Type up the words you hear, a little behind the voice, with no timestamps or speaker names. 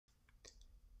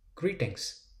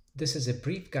Greetings. This is a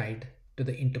brief guide to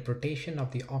the interpretation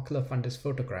of the ocular fundus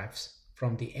photographs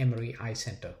from the Emory Eye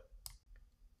Center.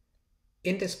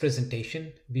 In this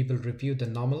presentation, we will review the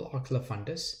normal ocular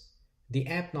fundus, the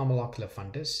abnormal ocular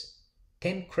fundus,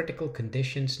 10 critical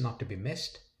conditions not to be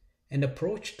missed, an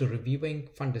approach to reviewing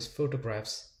fundus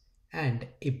photographs, and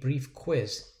a brief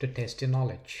quiz to test your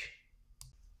knowledge.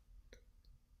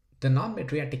 The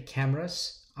non-Nonmydriatic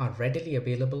cameras are readily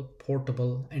available,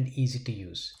 portable, and easy to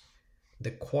use. The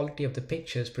quality of the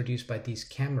pictures produced by these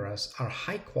cameras are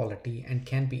high quality and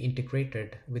can be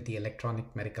integrated with the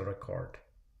electronic medical record.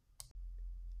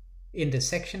 In this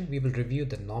section, we will review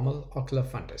the normal ocular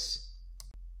fundus.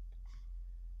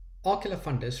 Ocular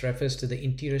fundus refers to the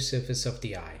interior surface of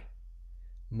the eye.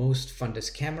 Most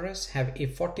fundus cameras have a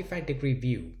 45-degree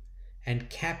view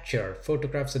and capture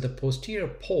photographs of the posterior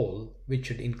pole, which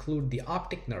should include the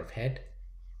optic nerve head,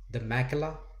 the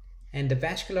macula, and the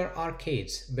vascular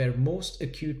arcades where most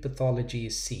acute pathology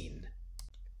is seen.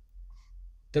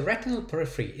 The retinal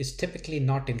periphery is typically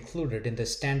not included in the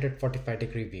standard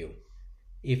 45-degree view.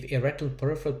 If a retinal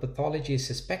peripheral pathology is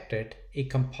suspected, a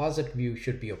composite view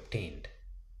should be obtained.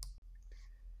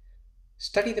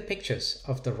 Study the pictures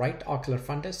of the right ocular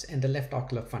fundus and the left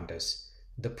ocular fundus.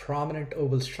 The prominent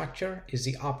oval structure is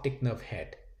the optic nerve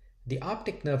head. The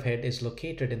optic nerve head is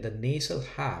located in the nasal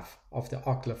half of the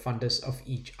ocular fundus of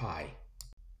each eye.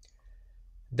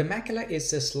 The macula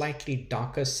is the slightly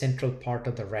darker central part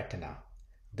of the retina.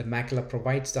 The macula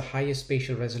provides the highest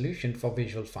spatial resolution for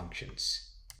visual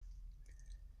functions.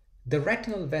 The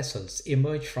retinal vessels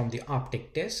emerge from the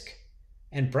optic disc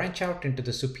and branch out into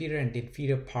the superior and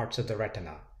inferior parts of the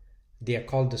retina. They are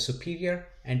called the superior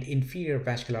and inferior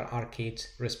vascular arcades,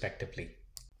 respectively.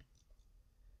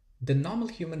 The normal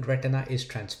human retina is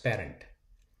transparent.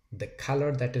 The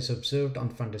color that is observed on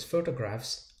fundus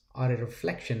photographs are a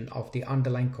reflection of the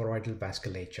underlying choroidal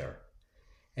vasculature.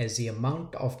 As the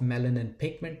amount of melanin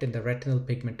pigment in the retinal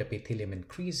pigment epithelium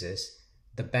increases,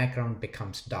 the background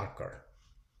becomes darker.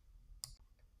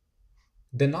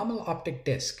 The normal optic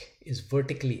disc is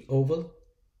vertically oval,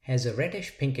 has a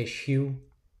reddish-pinkish hue,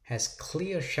 has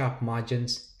clear sharp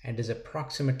margins, and is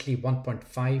approximately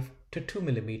 1.5 to 2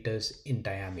 millimeters in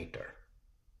diameter.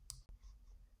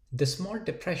 The small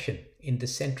depression in the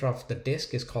center of the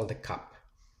disc is called the cup.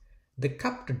 The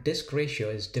cup to disc ratio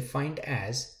is defined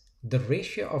as the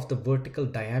ratio of the vertical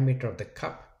diameter of the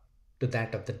cup to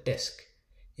that of the disc.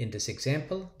 In this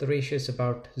example, the ratio is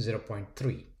about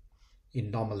 0.3. In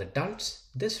normal adults,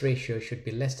 this ratio should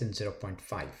be less than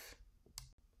 0.5.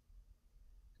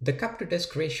 The cup to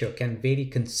disc ratio can vary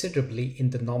considerably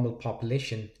in the normal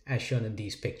population as shown in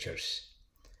these pictures.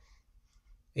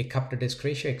 A cup to disc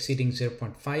ratio exceeding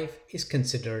 0.5 is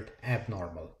considered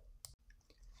abnormal.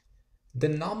 The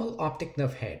normal optic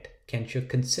nerve head can show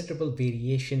considerable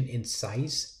variation in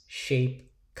size,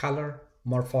 shape, color,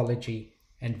 morphology,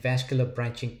 and vascular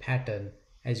branching pattern,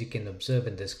 as you can observe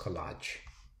in this collage.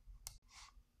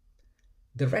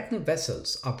 The retinal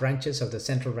vessels are branches of the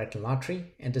central retinal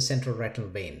artery and the central retinal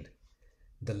vein.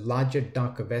 The larger,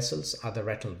 darker vessels are the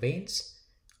retinal veins,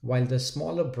 while the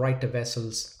smaller, brighter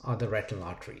vessels are the retinal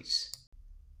arteries.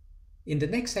 In the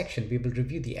next section, we will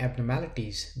review the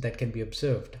abnormalities that can be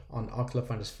observed on ocular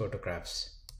fundus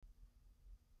photographs.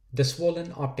 The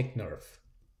swollen optic nerve.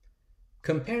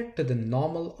 Compared to the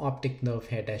normal optic nerve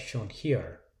head as shown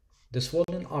here, the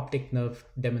swollen optic nerve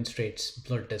demonstrates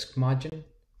blurred disc margin,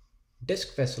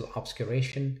 disc vessel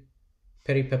obscuration,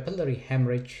 peripapillary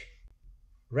hemorrhage,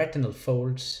 retinal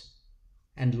folds,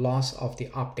 and loss of the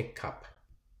optic cup.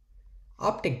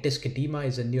 Optic disc edema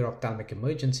is a neuro-ophthalmic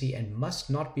emergency and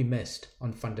must not be missed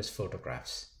on fundus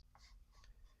photographs.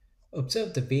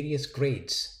 Observe the various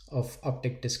grades of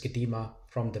optic disc edema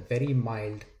from the very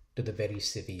mild to the very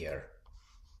severe.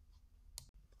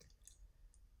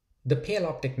 The pale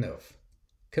optic nerve.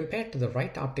 Compared to the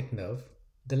right optic nerve,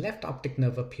 the left optic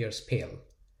nerve appears pale.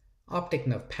 Optic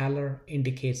nerve pallor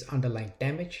indicates underlying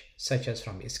damage such as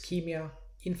from ischemia,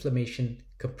 inflammation,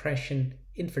 compression,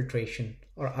 infiltration,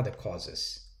 or other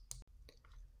causes.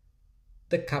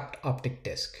 The cupped optic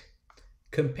disc.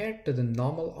 Compared to the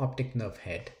normal optic nerve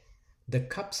head, the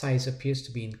cup size appears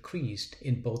to be increased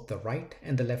in both the right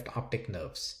and the left optic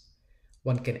nerves.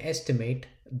 One can estimate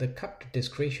the cup to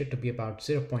disc ratio to be about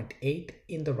 0.8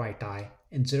 in the right eye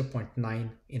and 0.9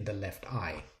 in the left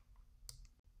eye.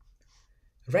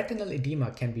 Retinal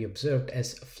edema can be observed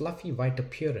as fluffy white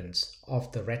appearance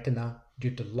of the retina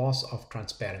due to loss of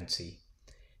transparency.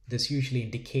 This usually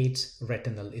indicates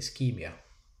retinal ischemia.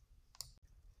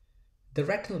 The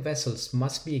retinal vessels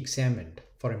must be examined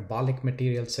for embolic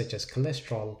materials such as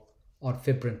cholesterol or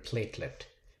fibrin platelet.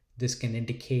 This can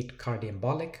indicate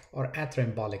cardioembolic or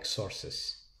atheroembolic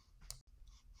sources.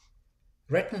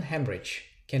 Retinal hemorrhage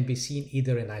can be seen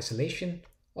either in isolation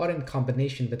or in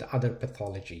combination with other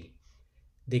pathology.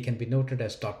 They can be noted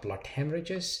as dot plot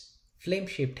hemorrhages,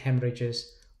 flame-shaped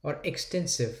hemorrhages, or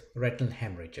extensive retinal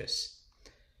hemorrhages.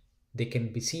 They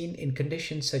can be seen in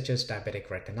conditions such as diabetic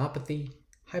retinopathy,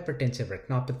 hypertensive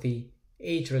retinopathy,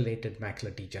 age-related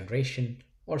macular degeneration,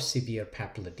 or severe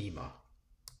papilledema.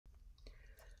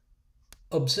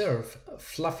 Observe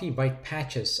fluffy white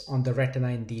patches on the retina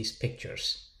in these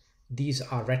pictures. These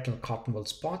are retinal cottonwool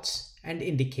spots and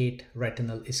indicate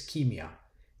retinal ischemia.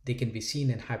 They can be seen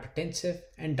in hypertensive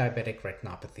and diabetic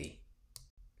retinopathy.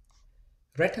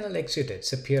 Retinal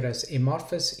exudates appear as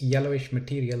amorphous yellowish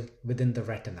material within the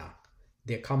retina.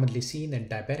 They are commonly seen in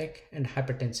diabetic and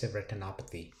hypertensive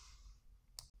retinopathy.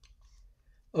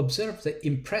 Observe the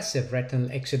impressive retinal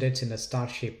exudates in a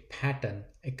star-shaped pattern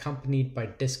accompanied by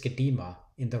disc edema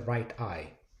in the right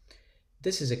eye.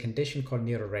 This is a condition called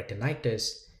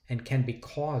neuroretinitis and can be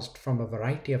caused from a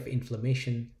variety of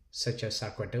inflammation such as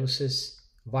sarcoidosis,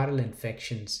 viral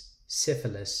infections,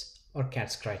 syphilis, or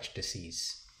cat scratch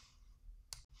disease.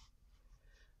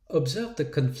 Observe the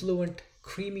confluent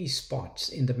creamy spots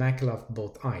in the macula of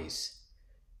both eyes.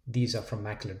 These are from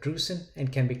macular drusen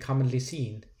and can be commonly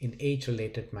seen in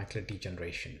age-related macular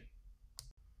degeneration.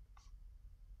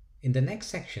 In the next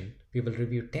section, we will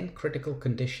review 10 critical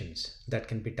conditions that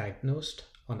can be diagnosed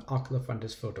on ocular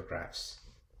fundus photographs.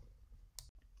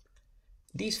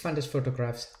 These fundus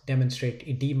photographs demonstrate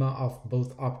edema of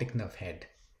both optic nerve head.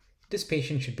 This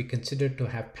patient should be considered to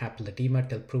have papilledema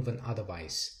till proven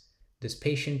otherwise. This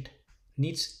patient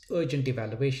needs urgent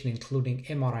evaluation including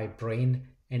MRI brain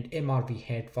and MRV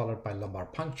head followed by lumbar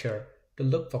puncture to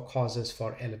look for causes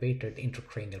for elevated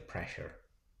intracranial pressure.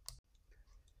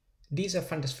 These are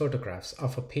fundus photographs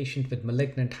of a patient with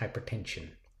malignant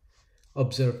hypertension.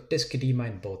 Observe disc edema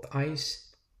in both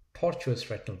eyes, tortuous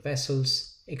retinal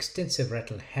vessels, extensive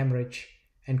retinal hemorrhage,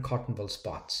 and cottonwool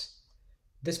spots.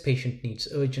 This patient needs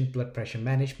urgent blood pressure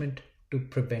management to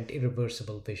prevent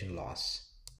irreversible vision loss.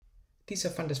 These are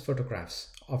fundus photographs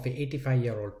of an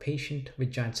 85-year-old patient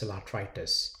with giant cell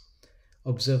arteritis.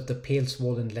 Observe the pale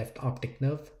swollen left optic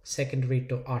nerve secondary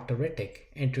to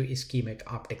arteritic entry-ischemic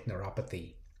optic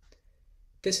neuropathy.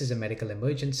 This is a medical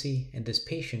emergency and this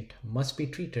patient must be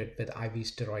treated with IV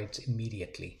steroids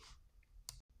immediately.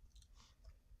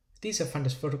 These are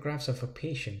fundus photographs of a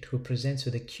patient who presents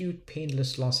with acute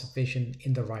painless loss of vision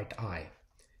in the right eye.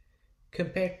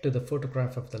 Compared to the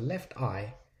photograph of the left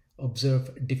eye,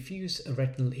 observe diffuse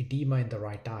retinal edema in the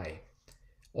right eye.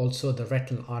 Also, the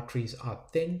retinal arteries are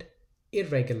thinned,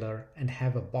 irregular, and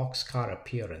have a boxcar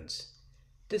appearance.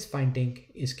 This finding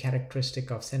is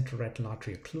characteristic of central retinal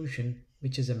artery occlusion,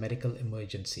 which is a medical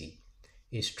emergency.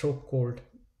 A stroke code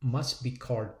must be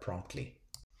called promptly.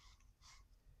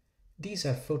 These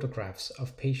are photographs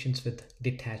of patients with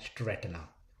detached retina.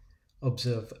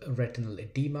 Observe retinal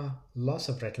edema, loss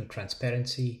of retinal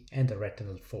transparency, and the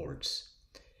retinal folds.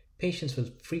 Patients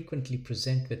will frequently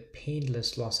present with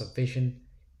painless loss of vision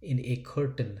in a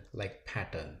curtain-like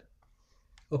pattern.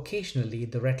 Occasionally,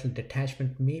 the retinal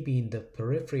detachment may be in the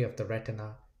periphery of the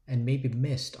retina and may be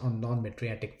missed on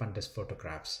non-mydriatic fundus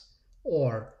photographs,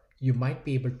 or you might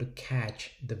be able to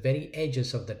catch the very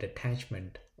edges of the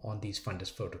detachment on these fundus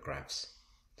photographs.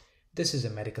 This is a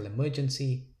medical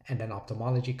emergency and an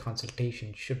ophthalmology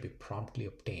consultation should be promptly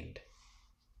obtained.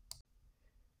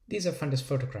 These are fundus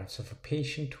photographs of a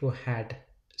patient who had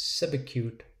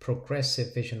subacute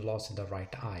progressive vision loss in the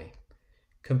right eye.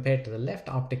 Compared to the left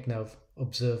optic nerve,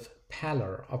 observe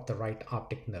pallor of the right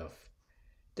optic nerve.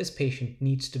 This patient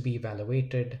needs to be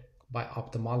evaluated by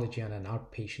ophthalmology on an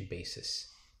outpatient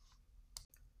basis.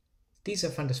 These are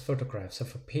fundus photographs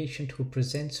of a patient who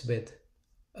presents with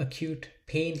acute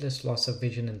painless loss of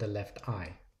vision in the left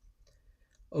eye.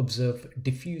 Observe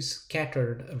diffuse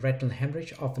scattered retinal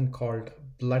hemorrhage, often called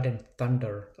blood and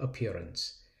thunder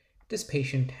appearance. This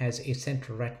patient has a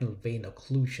central retinal vein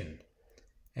occlusion.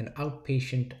 An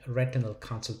outpatient retinal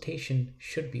consultation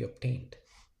should be obtained.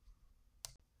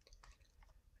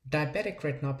 Diabetic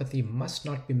retinopathy must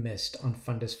not be missed on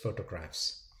fundus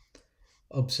photographs.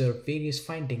 Observe various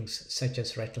findings such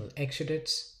as retinal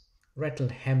exudates,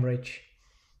 retinal hemorrhage,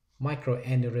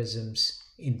 microaneurysms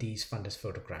in these fundus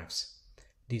photographs.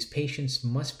 These patients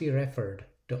must be referred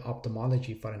to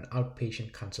ophthalmology for an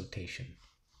outpatient consultation.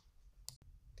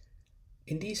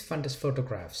 In these fundus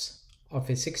photographs of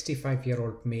a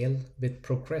 65-year-old male with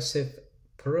progressive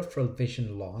peripheral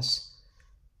vision loss,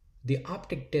 the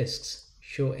optic discs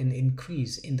show an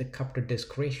increase in the cup to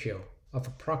disc ratio of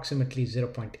approximately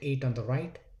 0.8 on the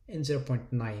right and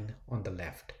 0.9 on the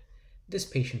left. This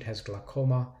patient has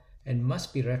glaucoma and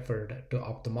must be referred to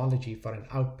ophthalmology for an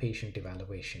outpatient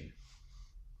evaluation.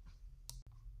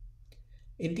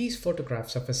 In these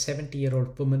photographs of a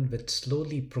 70-year-old woman with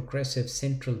slowly progressive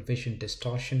central vision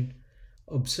distortion,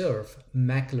 observe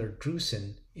macular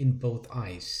drusen in both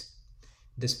eyes.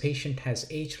 This patient has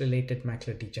age-related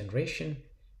macular degeneration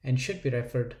and should be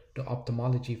referred to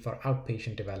ophthalmology for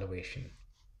outpatient evaluation.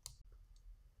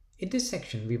 In this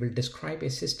section, we will describe a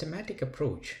systematic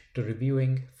approach to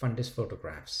reviewing fundus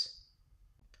photographs.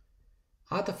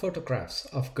 Are the photographs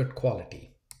of good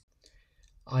quality?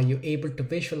 Are you able to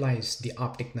visualize the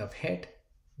optic nerve head,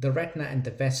 the retina, and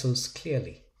the vessels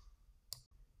clearly?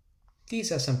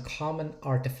 These are some common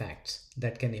artifacts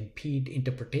that can impede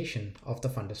interpretation of the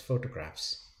fundus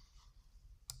photographs.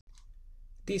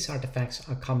 These artifacts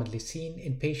are commonly seen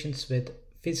in patients with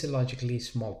physiologically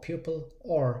small pupil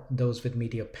or those with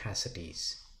media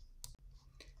opacities.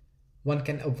 One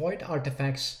can avoid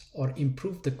artifacts or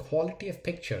improve the quality of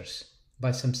pictures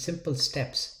by some simple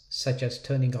steps such as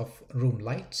turning off room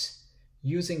lights,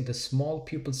 using the small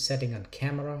pupil setting on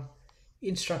camera,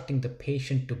 instructing the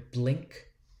patient to blink,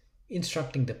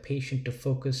 instructing the patient to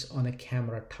focus on a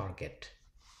camera target.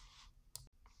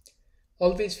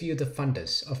 Always view the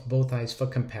fundus of both eyes for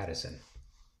comparison.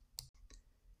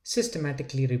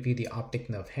 Systematically review the optic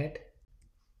nerve head,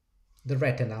 the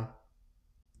retina,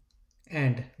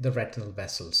 and the retinal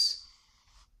vessels.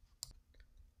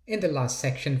 In the last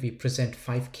section, we present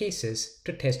 5 cases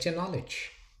to test your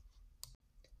knowledge.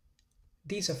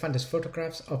 These are fundus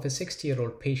photographs of a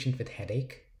 60-year-old patient with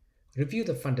headache. Review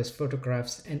the fundus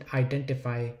photographs and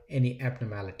identify any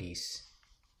abnormalities.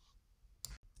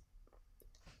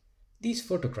 These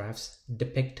photographs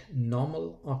depict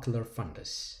normal ocular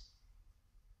fundus.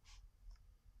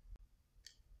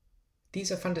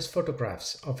 These are fundus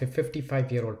photographs of a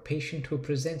 55-year-old patient who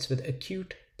presents with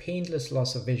acute, painless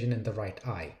loss of vision in the right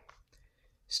eye.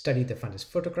 Study the fundus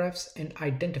photographs and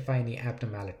identify any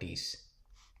abnormalities.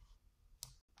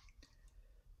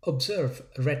 Observe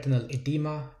retinal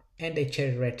edema and a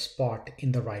cherry red spot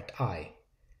in the right eye.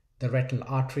 The retinal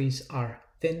arteries are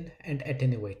thin and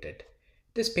attenuated.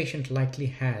 This patient likely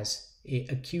has an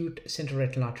acute central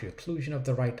retinal artery occlusion of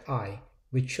the right eye,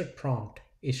 which should prompt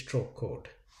a stroke code.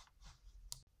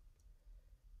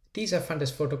 These are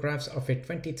fundus photographs of a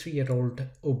 23-year-old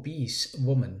obese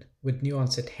woman with new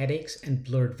onset headaches and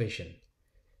blurred vision.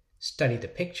 Study the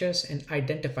pictures and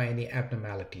identify any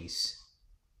abnormalities.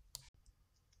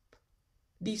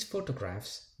 These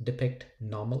photographs depict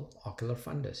normal ocular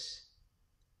fundus.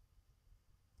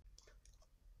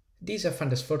 These are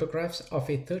fundus photographs of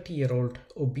a 30-year-old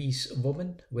obese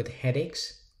woman with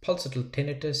headaches, pulsatile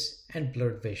tinnitus, and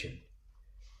blurred vision.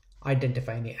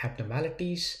 Identify any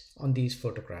abnormalities on these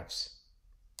photographs.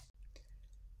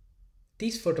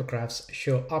 These photographs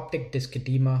show optic disc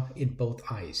edema in both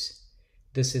eyes.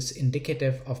 This is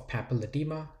indicative of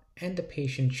papilledema, and the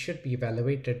patient should be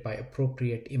evaluated by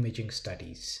appropriate imaging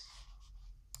studies.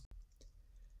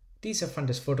 These are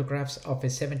fundus photographs of a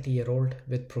 70-year-old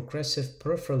with progressive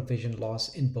peripheral vision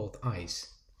loss in both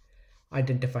eyes.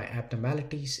 Identify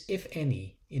abnormalities, if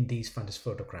any, in these fundus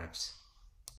photographs.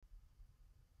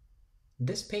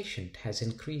 This patient has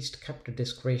increased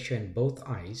cup-to-disc ratio in both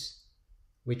eyes,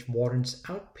 which warrants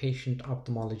outpatient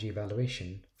ophthalmology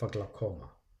evaluation for glaucoma.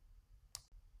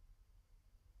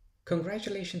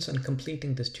 Congratulations on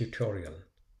completing this tutorial.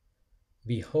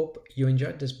 We hope you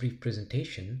enjoyed this brief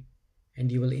presentation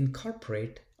and you will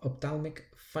incorporate ophthalmic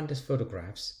fundus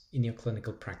photographs in your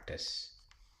clinical practice.